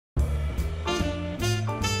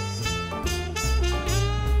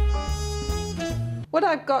What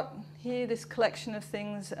I've got here, this collection of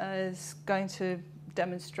things, is going to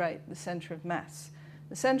demonstrate the centre of mass.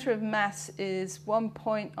 The centre of mass is one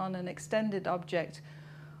point on an extended object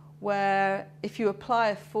where if you apply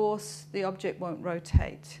a force, the object won't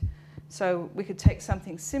rotate. So we could take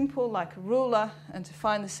something simple like a ruler, and to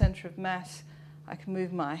find the centre of mass, I can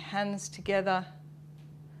move my hands together,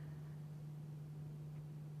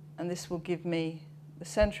 and this will give me the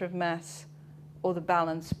centre of mass or the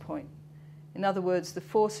balance point. In other words, the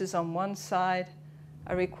forces on one side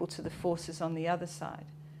are equal to the forces on the other side.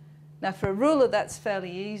 Now for a ruler that's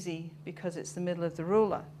fairly easy because it's the middle of the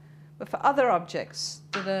ruler. But for other objects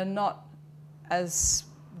that are not as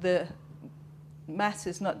the mass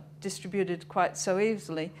is not distributed quite so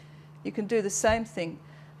easily, you can do the same thing.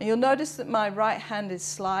 And you'll notice that my right hand is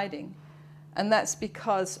sliding, and that's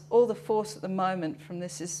because all the force at the moment from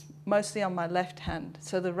this is mostly on my left hand,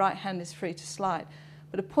 so the right hand is free to slide.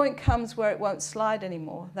 But a point comes where it won't slide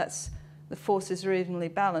anymore. That's the forces are evenly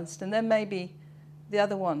balanced, and then maybe the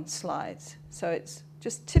other one slides. So it's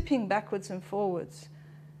just tipping backwards and forwards.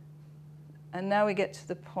 And now we get to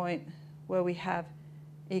the point where we have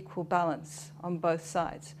equal balance on both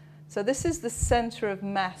sides. So this is the center of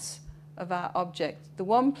mass of our object. The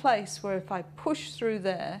one place where if I push through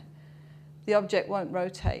there, the object won't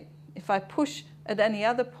rotate. If I push at any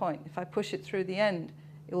other point, if I push it through the end,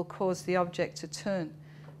 it will cause the object to turn.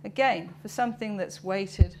 Again, for something that's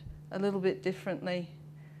weighted a little bit differently,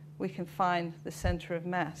 we can find the center of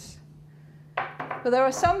mass. But there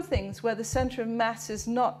are some things where the center of mass is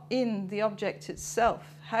not in the object itself.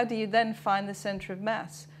 How do you then find the center of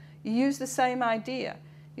mass? You use the same idea.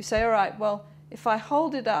 You say, all right, well, if I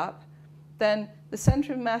hold it up, then the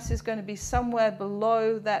center of mass is going to be somewhere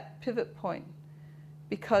below that pivot point,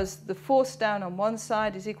 because the force down on one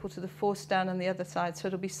side is equal to the force down on the other side, so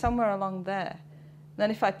it'll be somewhere along there. Then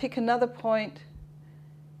if I pick another point,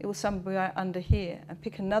 it will somewhere under here, and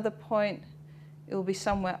pick another point, it will be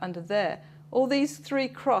somewhere under there. All these three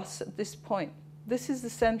cross at this point. This is the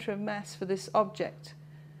center of mass for this object.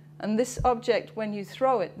 And this object, when you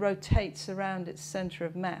throw it, rotates around its center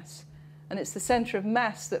of mass. And it's the center of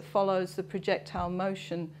mass that follows the projectile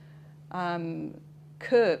motion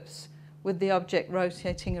curves with the object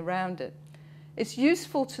rotating around it. It's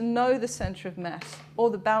useful to know the center of mass or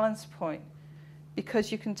the balance point,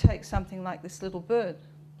 because you can take something like this little bird,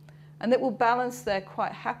 and it will balance there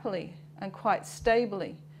quite happily and quite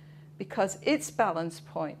stably, because its balance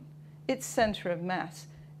point, its center of mass,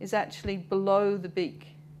 is actually below the beak.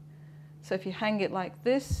 So if you hang it like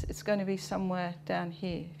this, it's going to be somewhere down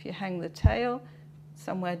here. If you hang the tail,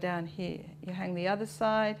 somewhere down here. You hang the other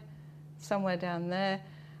side, somewhere down there.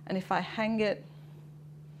 And if I hang it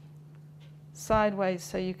sideways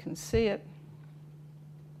so you can see it,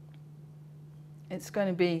 it's going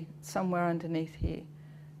to be somewhere underneath here.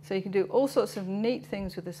 So you can do all sorts of neat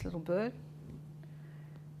things with this little bird,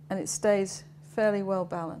 and it stays fairly well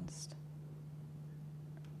balanced.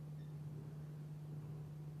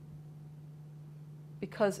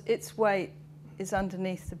 Because its weight is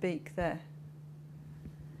underneath the beak there.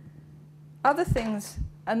 Other things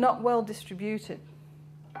are not well distributed.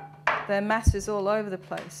 Their mass is all over the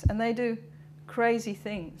place, and they do crazy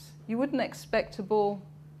things. You wouldn't expect a ball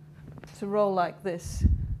to roll like this.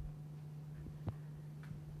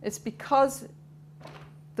 It's because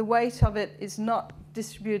the weight of it is not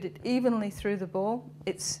distributed evenly through the ball,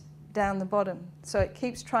 it's down the bottom. So it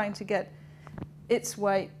keeps trying to get its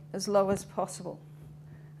weight as low as possible.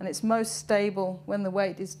 And it's most stable when the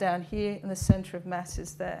weight is down here and the center of mass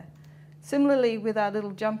is there. Similarly with our little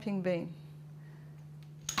jumping bean.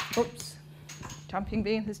 Oops, jumping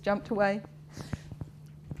bean has jumped away.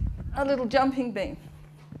 Our little jumping bean.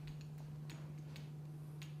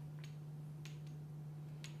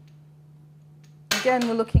 Again,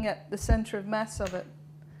 we're looking at the center of mass of it.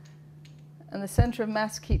 And the center of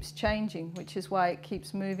mass keeps changing, which is why it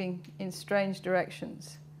keeps moving in strange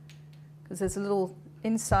directions. Because there's a little,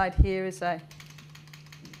 inside here is a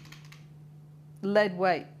lead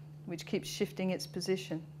weight, which keeps shifting its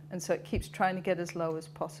position. And so it keeps trying to get as low as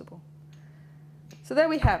possible. So there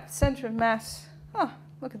we have center of mass. Oh,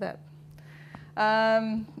 look at that.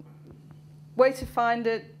 Way to find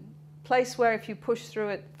it, place where if you push through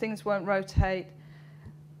it, things won't rotate.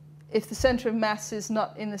 If the center of mass is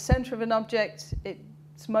not in the center of an object,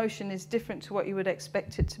 its motion is different to what you would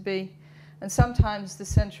expect it to be. And sometimes the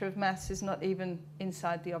center of mass is not even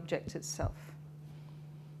inside the object itself.